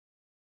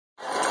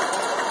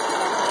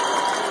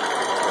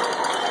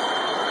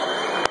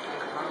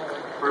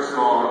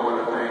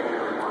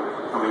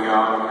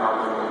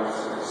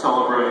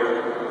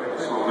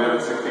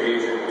this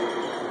occasion.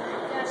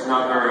 It's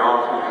not very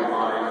often in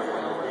life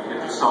you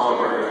get to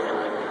celebrate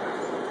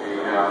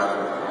a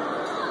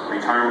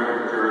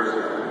retirement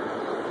jersey.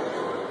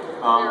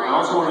 I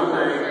also want to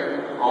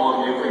thank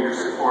all of you for your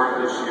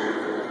support this year.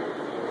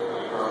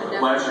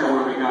 Last year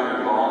when we got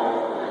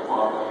involved with the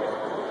club,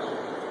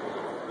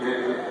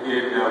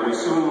 we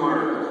soon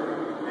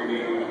learned, maybe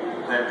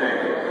that day,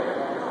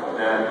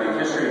 that the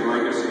history and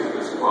legacy of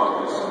this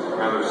club is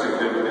rather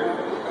significant.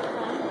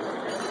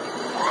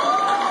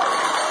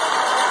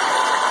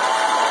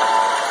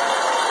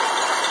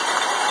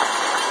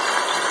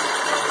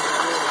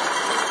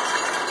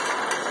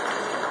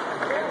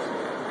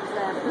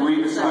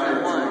 We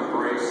decided to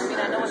embrace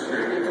that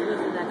history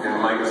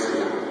and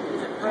legacy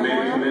and made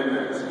a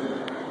commitment to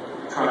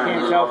try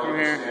and live up to the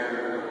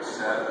standard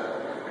set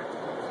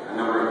a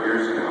number of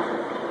years ago.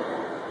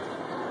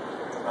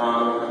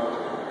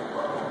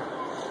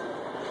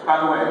 By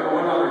the way,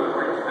 one other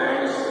quick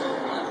thanks,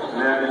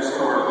 and that is to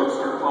our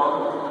booster club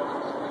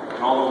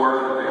and all the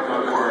work that they've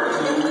done for our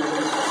team.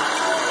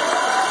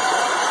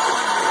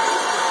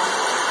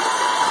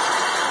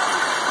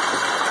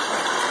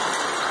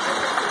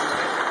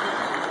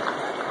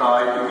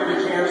 If you get a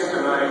chance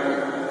tonight,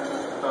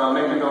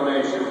 make a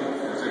donation.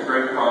 It's a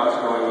great cause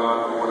going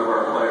on for one of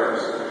our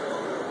players.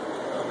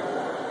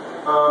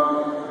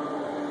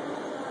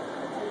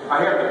 I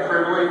have the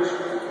privilege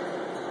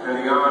and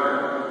the honor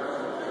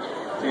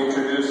to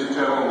introduce a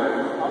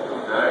gentleman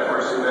that I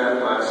first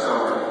met last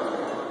summer,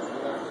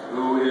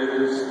 who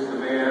is the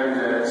man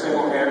that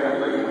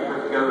single-handedly put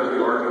together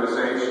the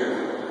organization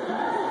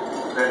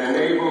that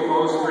enabled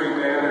those three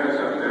banners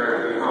up there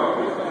to be hung.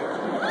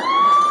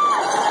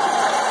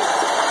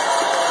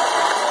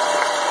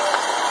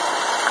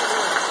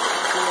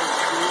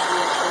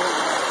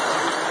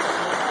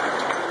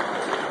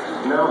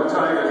 Now, I'll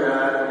tell you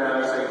that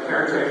as a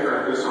caretaker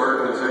of this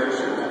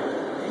organization,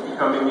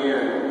 coming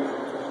in,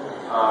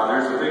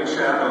 there's a big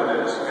shadow that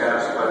is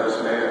cast by this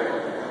man.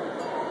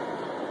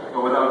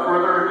 But without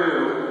further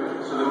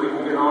ado, so that we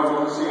can get on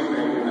with this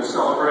evening in this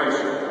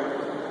celebration,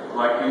 I'd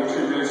like to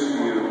introduce to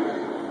you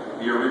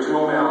the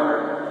original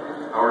Mallard,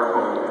 Howard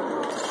Coleman.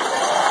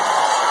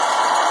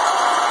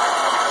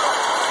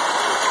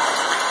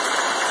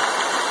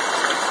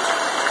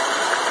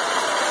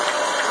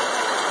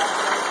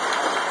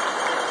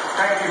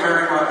 Thank you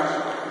very much.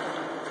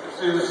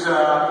 This is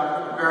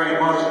a very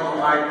emotional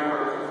night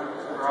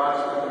for us,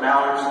 the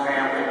Mallards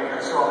family. I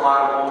saw a lot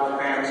of old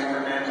fans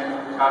come in.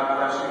 God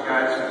bless you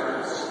guys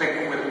for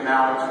sticking with the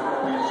Mallards for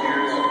all these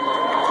years.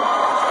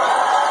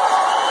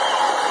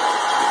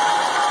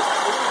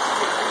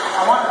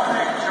 I want to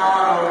thank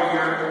John over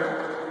here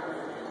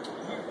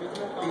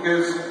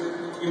because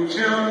in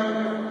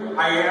June I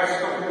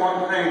asked him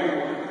one thing,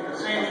 the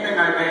same thing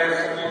I've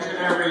asked each and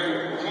every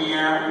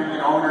GM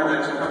and owner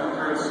that's come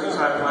through since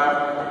I've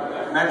left.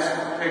 And that's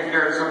to take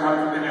care of someone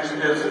who finished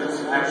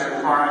business, and that's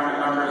retiring the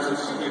numbers of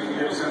Steve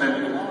Gibson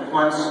and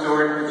Glenn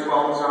Stewart, as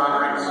well as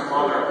honoring some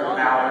other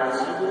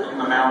Mallards in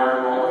the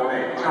Mallard Hall of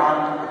Fame.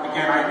 John,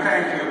 again, I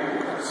thank you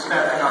for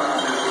stepping up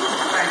to this.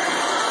 Thank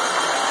you.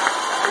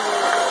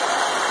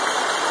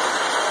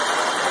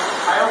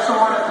 I also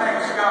want to thank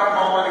Scott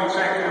Mullen,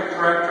 Executive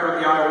Director of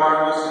the Iowa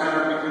Wireless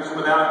Center, because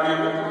without him,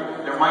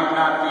 there might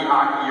not be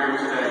hockey here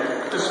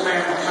today. This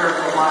man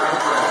deserves a lot of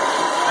credit.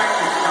 Thank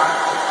you,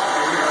 Scott.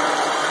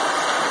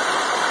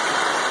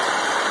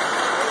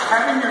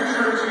 Having your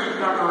jersey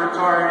number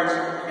retired is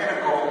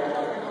pinnacle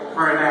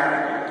for an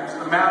athlete. It's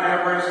the Mount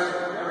Everest.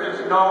 There is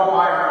no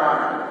higher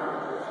honor.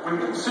 When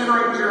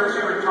considering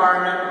jersey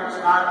retirement, it's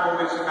not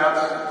always about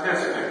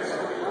statistics.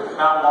 It's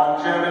about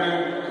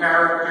longevity,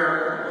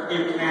 character,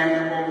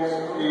 intangibles,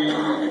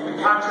 the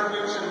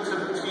contribution to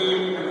the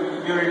team and the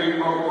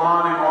community both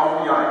on and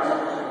off the ice.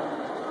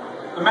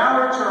 The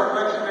Mallards are a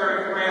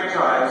legendary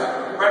franchise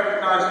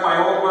recognized by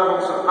all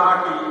levels of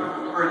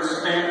hockey for its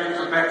standards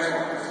of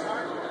excellence.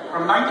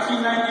 From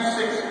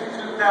 1996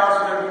 to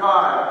 2005,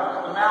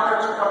 the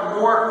Mallards won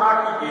more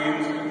hockey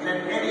games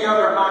than any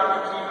other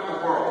hockey team in the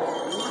world.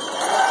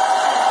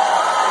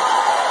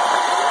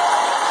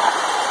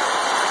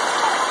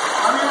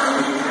 Let me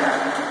repeat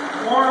that.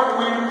 More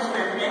wins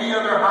than any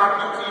other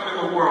hockey team in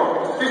the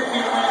world. 50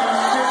 wins,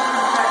 6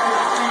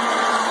 consecutive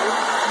seasons,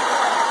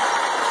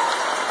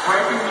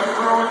 breaking the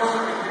Bruins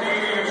and the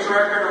Canadiens'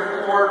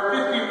 record of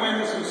 50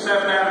 wins in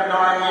 7 out of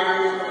 9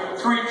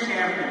 years, 3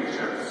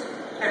 championships.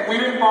 And we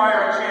didn't buy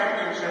our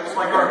championships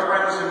like our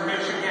friends in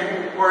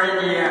Michigan or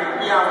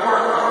Indiana. We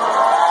outworked them.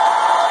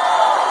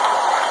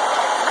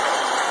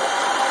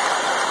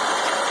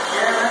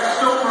 Yeah, that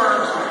still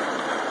burns me.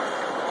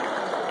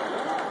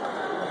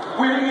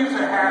 Winning is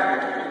a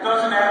habit. It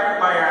doesn't happen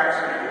by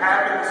accident. It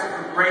happens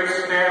through great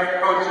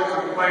staff, coaches,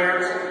 and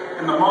players,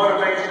 and the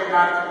motivation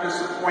not to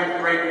disappoint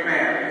great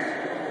fans.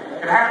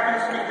 It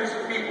happens because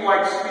of people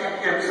like Steve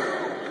Gibson.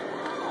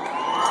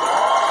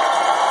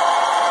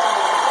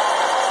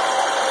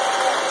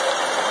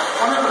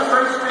 One of the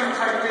first things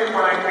I did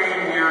when I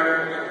came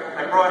here,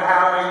 I brought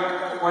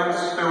Howie, Glenn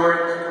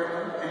Stewart,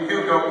 and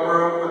Hugo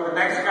Brew, but the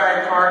next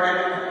guy I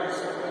targeted is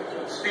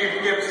Steve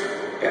Steve Gibson.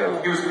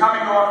 He was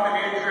coming off an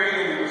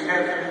injury and he was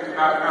hesitant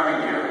about coming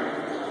here.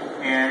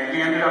 And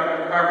he ended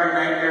up recovering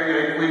that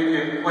year.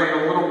 He played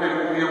a little bit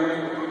of field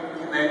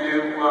and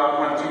then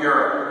went to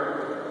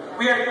Europe.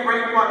 We had a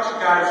great bunch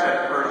of guys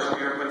that first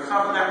year, but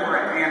some of them were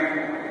a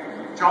handful.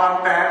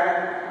 John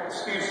Beck,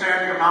 Steve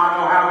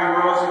Sangermano,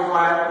 Howie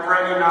Rosenblatt,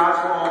 Freddie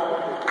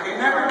Oswald. They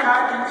never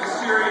got into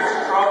serious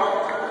trouble.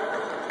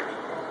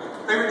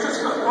 They were just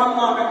a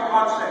fun-loving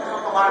bunch that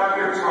took a lot of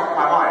years off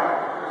my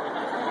life.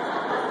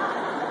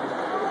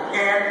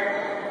 And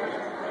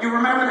you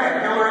remember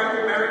that Hillary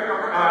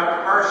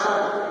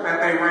commercial that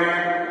they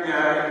ran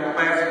in the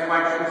last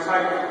election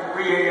site,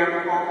 3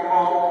 a.m. phone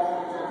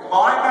call?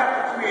 Well, I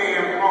got the 3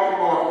 a.m. phone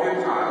call a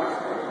few times.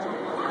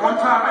 One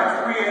time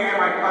at 3 a.m.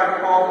 I got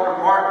a call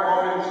from Mark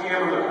McFarlane,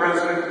 GM of the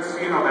President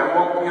Casino, that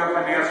woke me up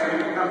and asked me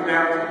to come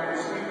down to the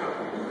casino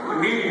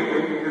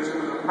immediately because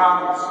there was a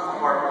problem with some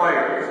of our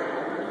players.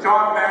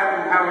 John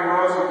Madden and Howie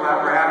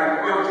Rosenblatt were having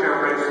wheelchair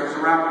races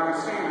around the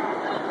casino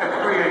at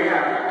 3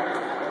 a.m.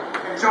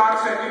 And John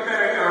said,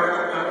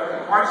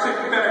 Mark said,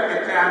 you better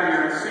get down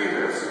here and see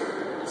this.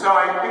 So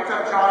I picked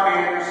up John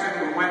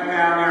Anderson and went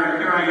down there, and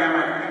here I am.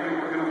 I think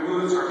we were going to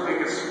lose our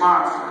biggest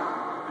sponsor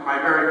in my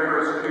very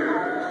first year.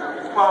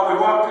 Well, we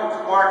walked into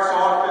Mark's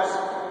office,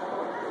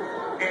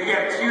 and he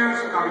had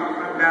tears coming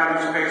down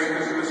his face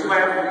because he was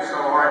laughing so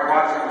hard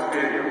watching the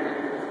video.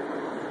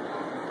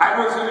 I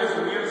wasn't as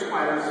amused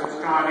by this as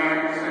John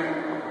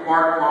Anderson,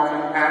 Mark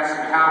Bowman, Patsy,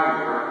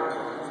 Howie were.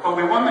 But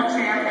we won the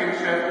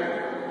championship,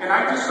 and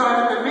I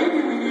decided that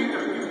maybe we needed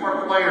a few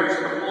more players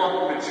to pull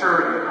up the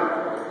maturity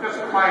level, just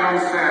for my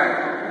own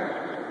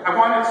sanity. I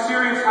wanted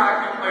serious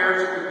hockey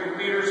players who could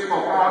be leaders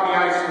both on the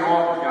ice and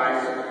off the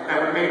ice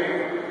that would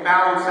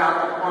balance out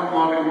the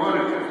fun-loving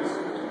lunatics.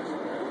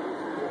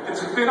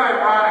 It's a bit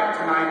ironic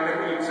tonight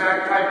that the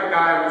exact type of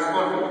guy I was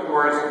looking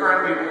for is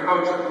currently the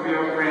coach of the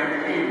Rio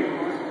Grande team.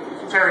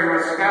 Terry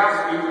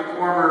Toporowski, the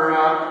former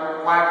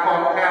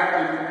Blackhawk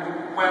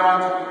captain, went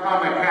on to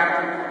become a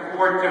captain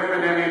for 4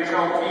 different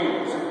NHL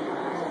teams.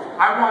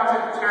 I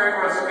wanted Terry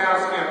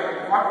Toporowski,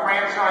 a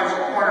franchise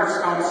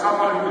cornerstone,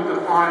 someone who would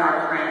define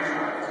our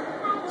franchise.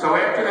 So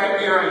after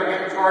that year, I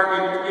hit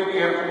target Gibby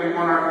after we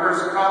won our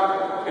first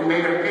cup and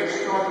made a pitch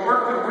to him,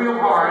 worked him real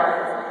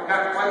hard,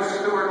 got Glenn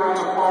Stewart on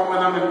the phone with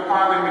him, and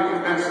finally we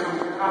convinced him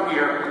to come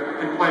here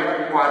and play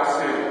for Quad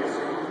City.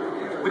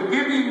 With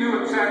Gibby,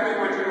 knew exactly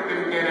what you were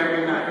going to get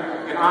every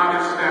night, an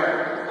honest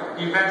effort.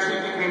 He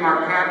eventually became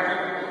our captain,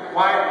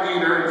 quiet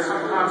leader, and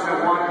sometimes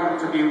I wanted him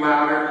to be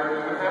louder,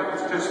 but that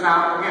was just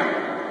not him.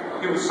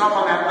 He was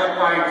someone that led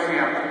by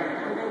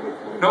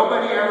example.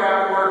 Nobody ever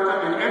outworked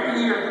him, and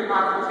every year the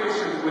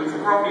competition would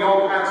throw me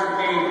all kinds of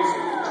names,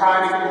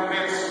 trying to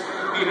convince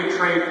me to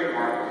trade for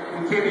him.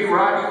 And Gibby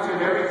Rodney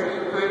did everything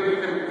he could,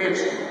 even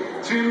pitched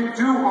Jim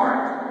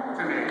Duhart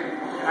to me.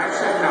 And I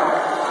said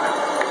no.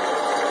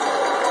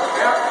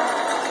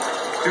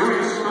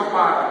 Dewey's still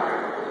popular.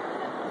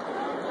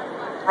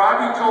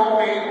 Robbie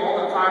told me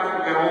all the time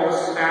to get all the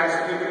stats.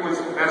 Gibby was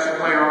the best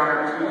player on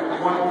our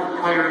team, one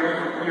player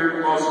he feared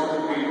most of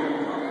the team.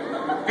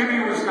 Gibby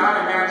was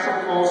not a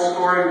natural goal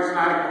scorer. He was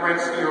not a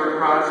Gretzky or a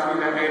Crosby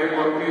that made it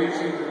look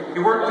easy. He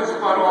worked his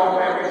butt off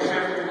every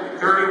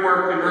shift, dirty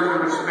work, and earned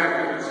the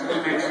respect of his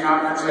teammates,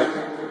 not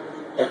position.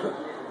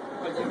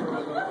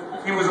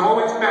 He was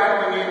always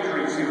battling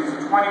injuries. He was a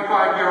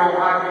 25-year-old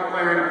hockey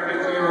player in a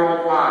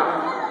 50-year-old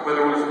body.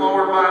 Whether it was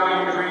lower body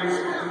injuries,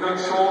 good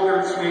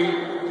shoulders, knee,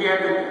 he had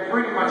to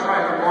pretty much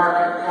ride the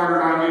market corner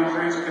on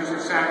injuries because he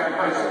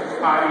sacrificed his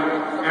body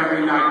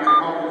every night to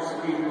help his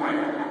team win.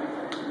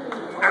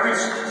 Every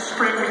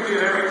spring we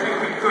did everything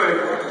we could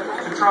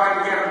to try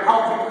and get him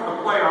healthy for the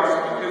playoffs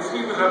because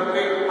he was a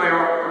big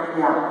playoff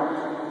performer.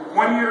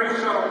 One year he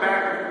shuttled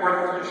back and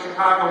forth to the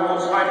Chicago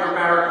Wolves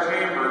hyperbaric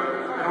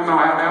chamber. I don't know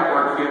how that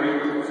worked,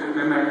 Gibby, he was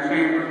in that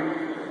chamber.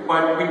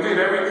 But we did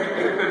everything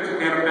we could to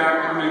get him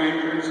back from the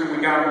injuries, and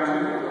we got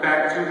him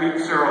back 2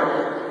 weeks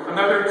early.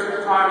 Another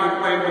time he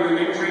played with an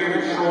injury in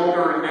his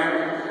shoulder, and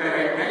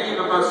that any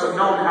of us have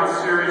known how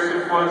serious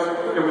it was.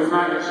 There was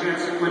not a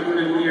chance he would have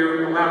been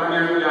allowed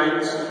near the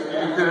ice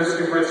because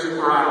he risked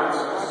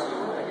paralysis.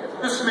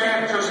 This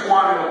man just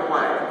wanted to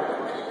play.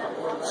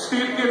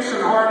 Steve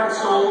Gibson, heart and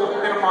soul,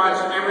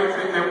 epitomized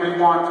everything that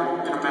we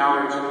wanted in a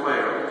Mallards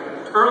player.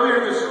 Earlier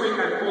this week,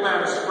 I pulled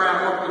out a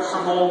scrapbook with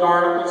some old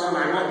articles, and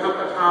I looked up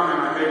a comment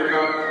I made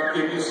about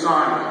Gibby's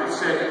signing. They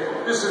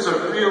said, "This is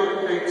a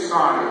real big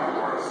signing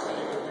for us."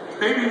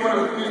 Maybe one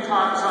of the few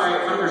times I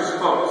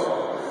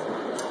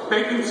underspoke.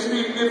 Making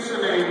Steve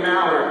Gibson a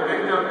Mallard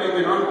ended up being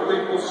an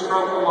unbelievable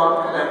struggle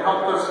up that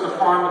helped us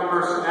define the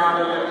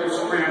personality of this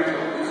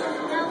franchise.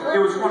 It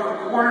was one of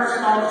the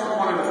cornerstones of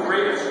one of the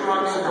greatest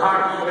runs in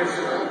hockey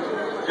history.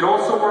 It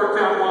also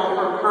worked out well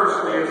for him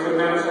personally as he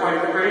met his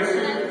wife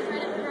Tracy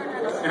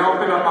and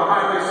opened up a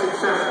highly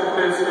successful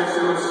business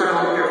and was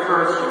settled here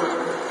first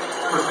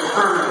with the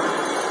tournament.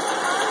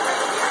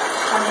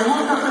 When you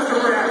look up at the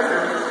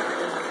rafters,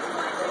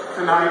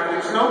 tonight,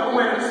 it's no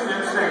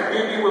coincidence that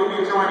Gibby will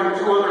be joining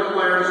two other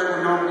players who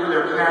are known for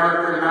their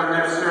character, not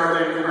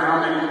necessarily for how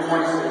many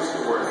points they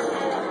scored.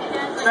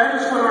 That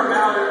is what our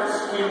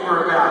Mallards team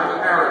were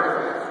about,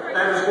 character.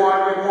 That is why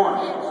we won.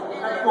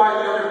 That's why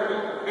the other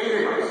people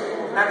hated us.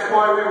 That's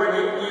why we were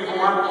the evil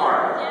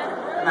empire.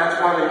 And that's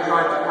why they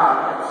tried to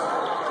copy us.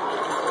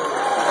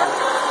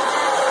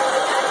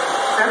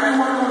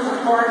 Everyone who was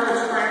a part of this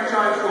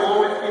franchise will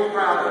always be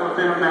proud to have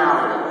been a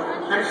Mallard.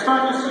 Next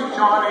time you see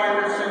John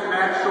Anderson,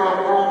 Matt Shaw,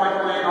 Pearl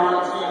McLean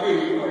on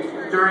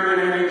TV during an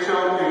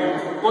NHL game,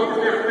 look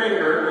at their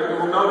finger and you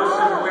will notice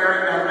them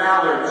wearing their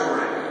Mallards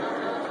ring.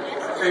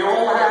 They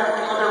all have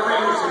other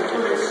rings,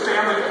 including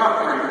Stanley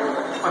Cup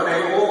rings, but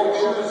they all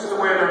choose to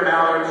wear their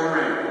Mallards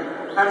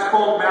ring. That's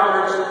called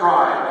Mallards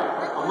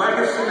pride, a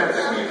legacy that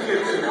Steve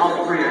Gibson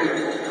helped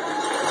create.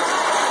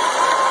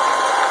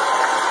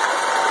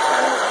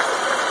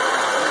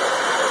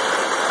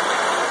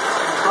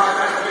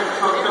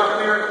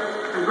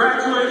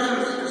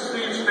 Congratulations to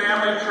Steve's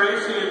family,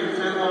 Tracy and his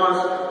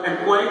in-laws,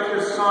 and Blake,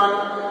 his son.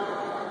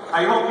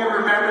 I hope you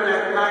remember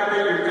that night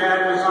that your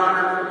dad was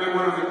honored for being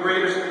one of the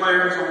greatest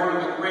players and one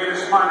of the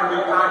greatest minor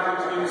league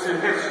hockey teams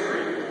in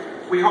history.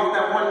 We hope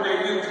that one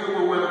day you two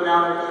will wear the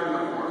Mallards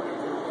uniform.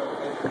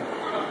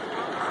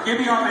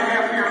 Gibby, on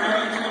behalf of your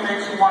many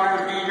teammates who wanted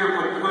to be here,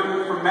 but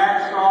couldn't, from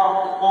Matt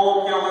Shaw,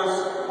 Paul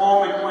Gillis,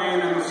 Paul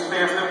McLean, and the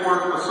staff that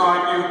worked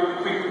beside you,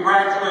 we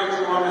congratulate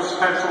you on this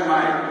special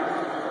night.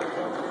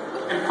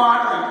 And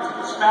finally, to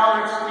this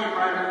Mallards team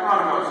right in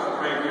front of us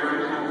right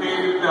here, and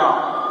David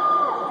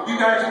Bell. You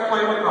guys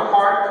play with the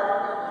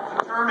heart,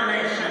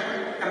 determination,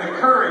 and the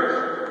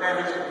courage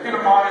that is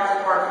epitomized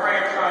of our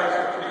franchise,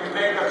 and you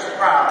make us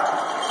proud.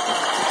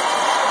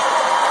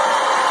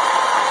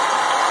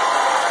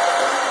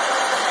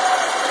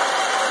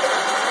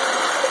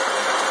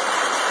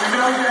 We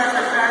know you have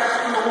your backs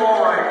to the wall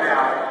right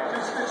now,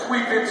 just as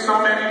we did so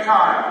many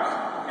times.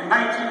 In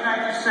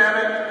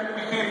 1997,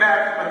 we came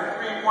back with a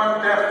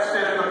 3-1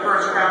 deficit in the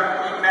first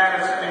round to beat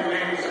Madison in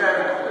Game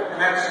 7,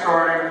 and that's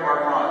starting our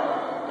run.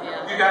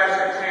 You guys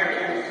are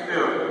champions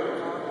too.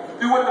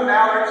 Do what the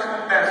Mallards do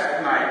best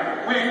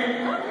tonight.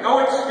 Win,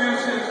 no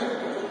excuses.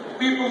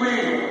 We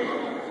believe.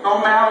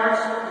 Go Mallards,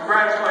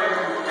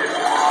 congratulations, kids.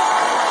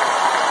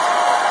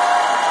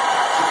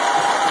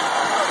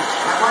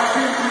 I'd like to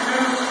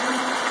introduce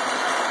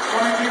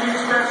one of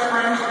Gibby's best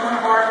friends,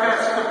 one of our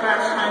best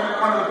defensemen,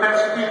 one of the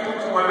best people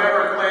to have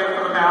ever played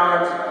for the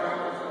Mallards.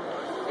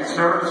 He's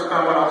nervous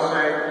about what I'll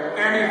say.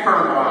 Andy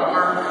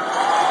Fernbaugh.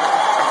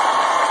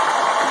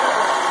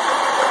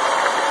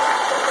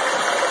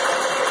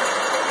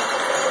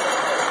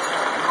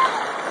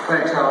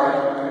 Thanks, Howard.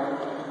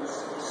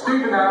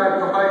 Steve and I have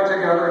combined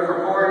together for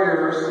 4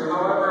 years.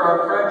 However, our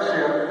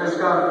friendship has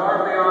gone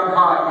far beyond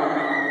hockey,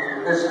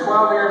 as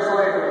 12 years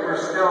later, we're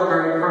still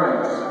great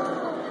friends.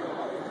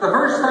 The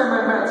first time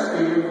I met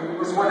Steve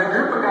was when a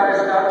group of guys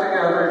got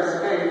together to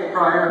skate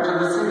prior to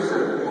the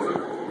season.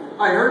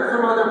 I heard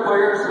from other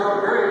players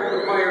how great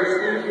the player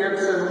Steve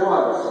Gibson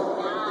was.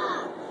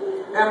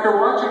 After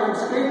watching him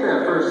skate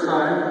that first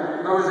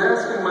time, I was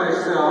asking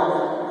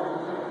myself,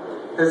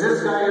 has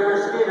this guy ever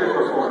skated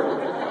before?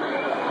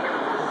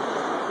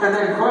 And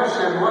then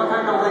questioned what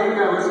kind of league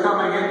I was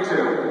coming into.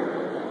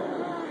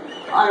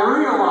 I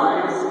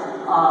realized,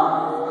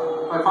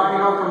 by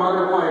finding out from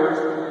other players,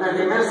 that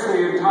he missed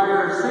the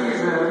entire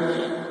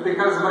season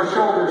because of a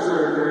shoulder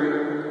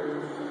surgery.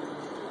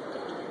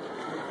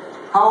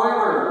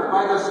 However,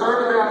 by the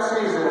start of that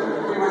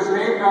season, he was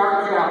named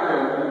our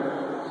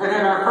captain. And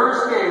in our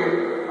first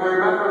game, I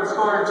remember him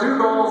scoring 2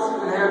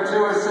 goals and had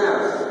 2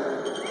 assists.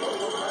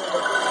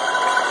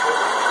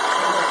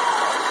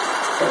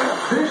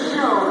 This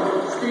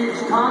showed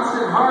Steve's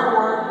constant hard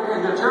work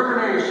and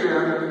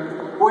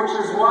determination, which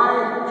is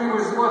why he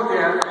was looked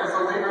at as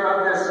a leader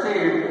of this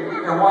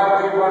team and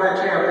why we won a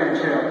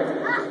championship.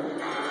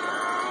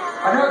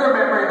 Another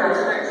memory that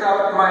sticks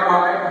out in my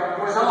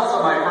mind was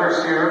also my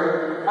first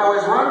year. I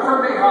was run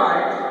from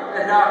behind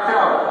and knocked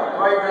out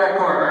right in that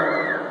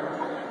corner.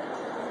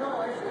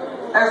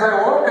 As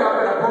I woke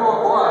up in a pool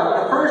of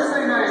blood, the first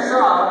thing I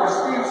saw was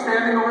Steve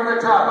standing over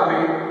the top of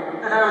me,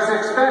 and I was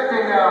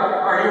expecting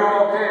 "Are you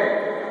okay?"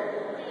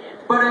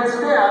 But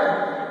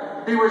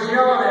instead, he was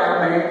yelling at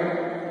me,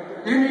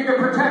 "You need to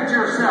protect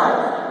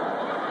yourself."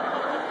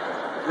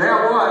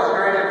 That was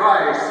great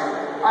advice.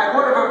 I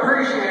would have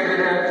appreciated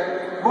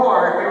it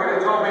more if he would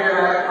have told me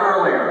that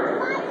earlier.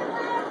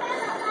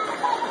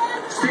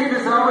 Steve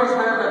has always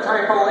been the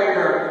type of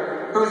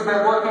leader who's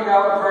been looking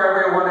out for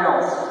everyone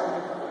else.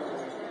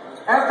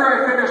 After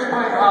I finished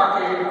playing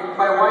hockey,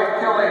 my wife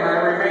Kelly and I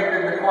remained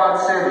in the Quad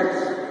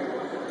Cities.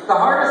 The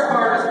hardest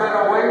part has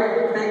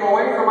been being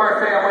away from our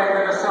family in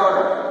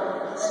Minnesota.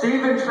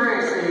 Steve and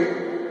Tracy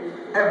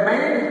have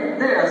made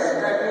this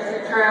an easy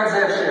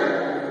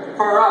transition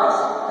for us,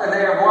 and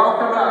they have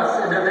welcomed us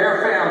into their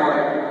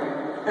family,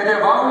 and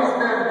have always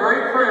been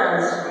great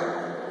friends,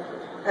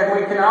 and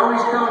we can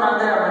always count on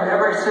them in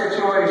every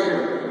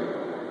situation.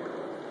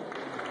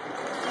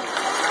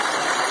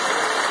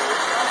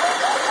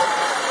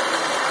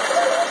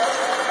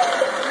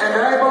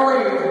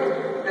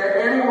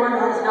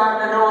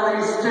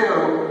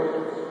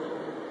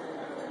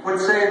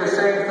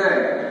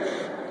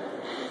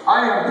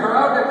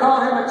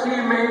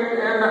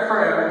 teammate and a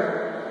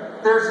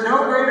friend, there's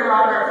no greater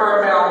honor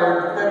for a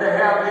Mallard than to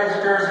have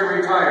his jersey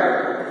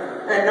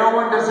retired. And no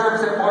one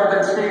deserves it more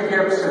than Steve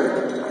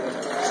Gibson.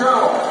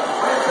 So,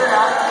 with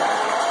that,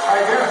 I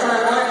guess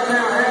I'd like to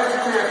have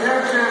the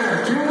attention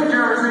to the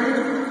jersey.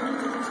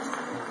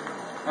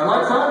 And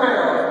let's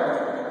unveil it.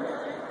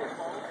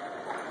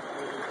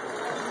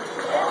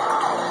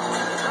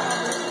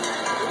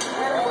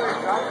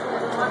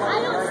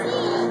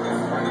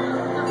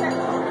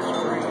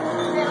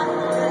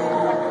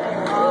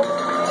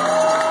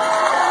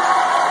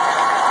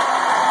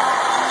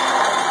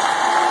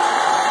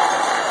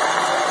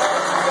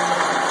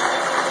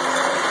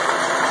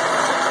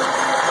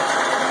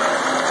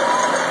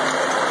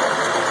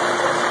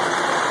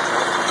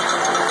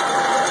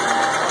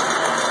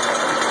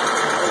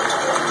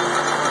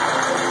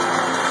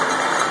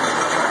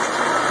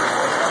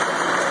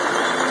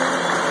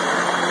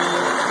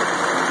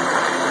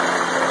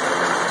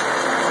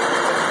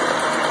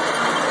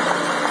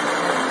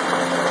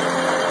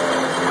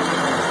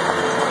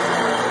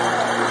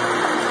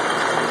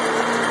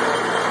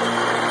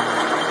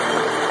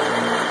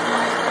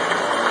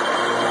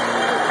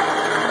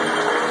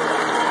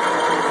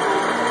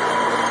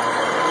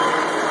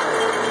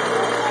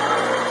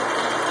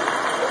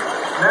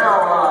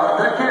 Now,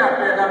 the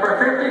captain, number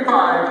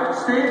 55,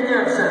 Steve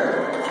Gibson.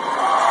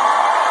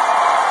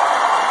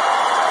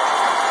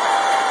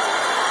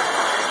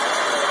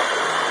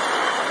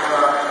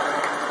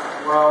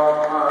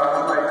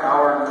 Unlike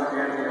Howard and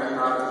Andy, I'm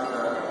not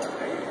as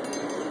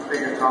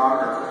big a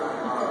talker.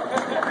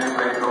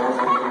 Anybody knows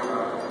me,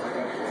 but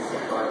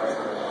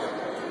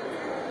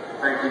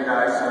thank you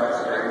guys. That's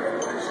great.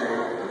 Appreciate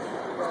it.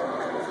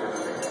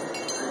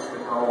 Thanks for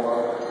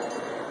calling.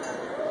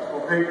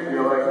 Well, thank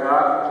you like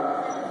that.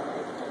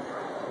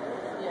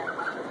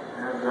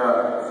 And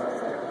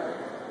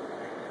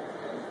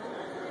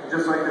I'd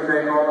just like to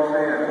thank all the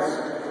fans.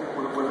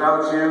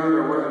 Without you,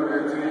 there wouldn't be a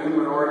team,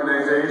 an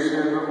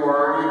organization,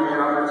 or even the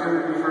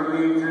opportunity for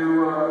me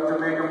to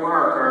make a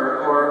mark,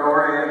 or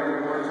Andy,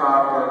 or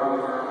Top, or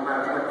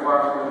Mark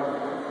McFarlane,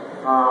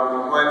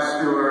 Glenn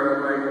Stewart.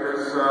 Like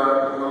this,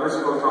 the list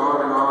goes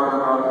on and on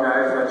about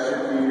guys that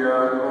should be,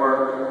 or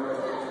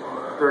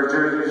their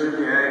jerseys should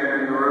be hanging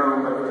in the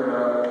room. But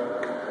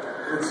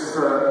it's, I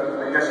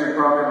guess you'd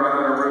probably run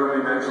out of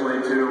room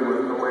eventually too,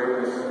 with the way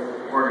this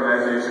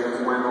organization has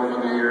went over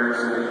the years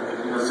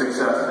and the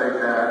success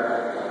they've had.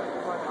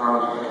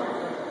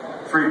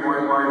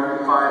 3.15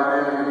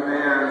 million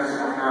fans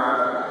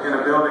in a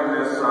building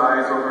this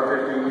size over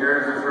 15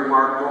 years is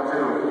remarkable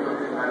too.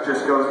 That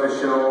just goes to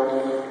show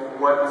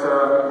what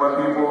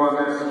people in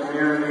this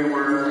community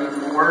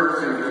were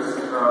to this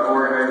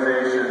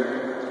organization,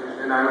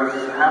 and I was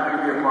happy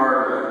to be a part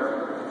of it.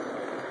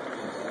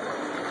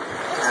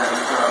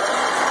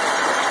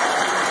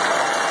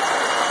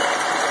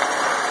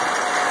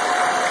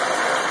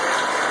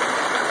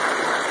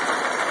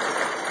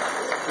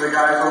 The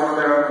guys over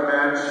there on the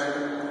bench,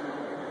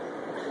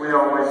 we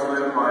always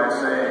live by a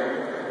saying.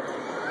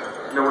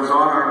 And it was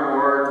on our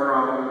board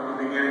from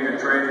the beginning of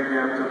training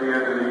camp to the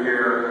end of the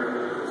year.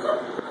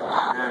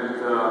 And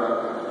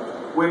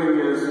winning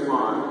is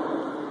fun.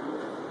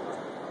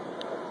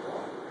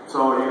 That's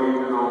all you need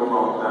to know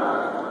about that.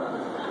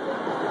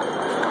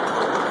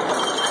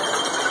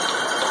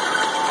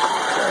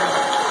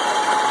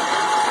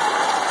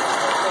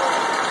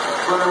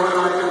 But I would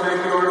like to thank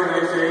the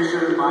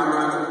organization,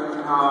 Myron,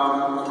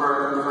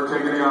 for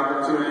taking the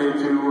opportunity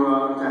to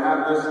have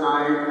this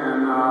night, and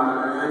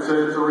it's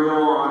a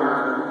real honor.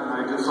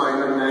 I'd just like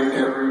to thank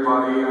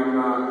everybody, and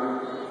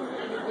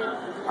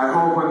I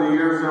hope in the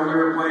years that we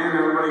were playing,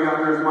 everybody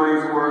got their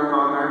money's worth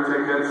on their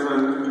tickets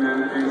and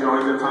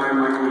enjoyed the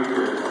time like we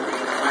did.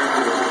 Thank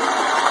you.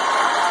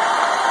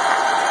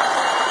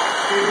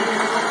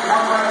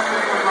 One last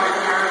thing I'd like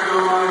to do,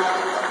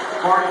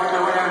 Marty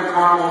Killian and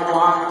Carl will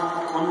block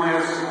one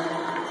last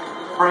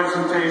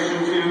presentation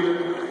to you.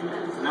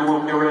 And then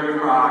we'll get ready to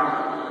rock.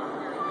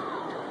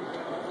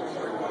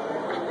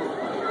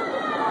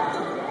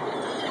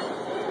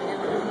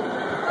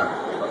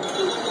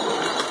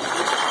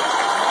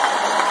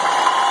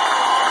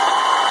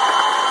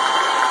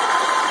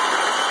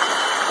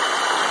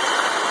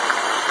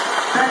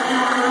 Thank you,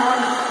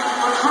 everyone.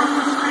 Let's root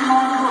this team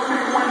on to a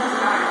big win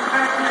tonight.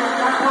 Thank you.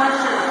 God bless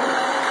you.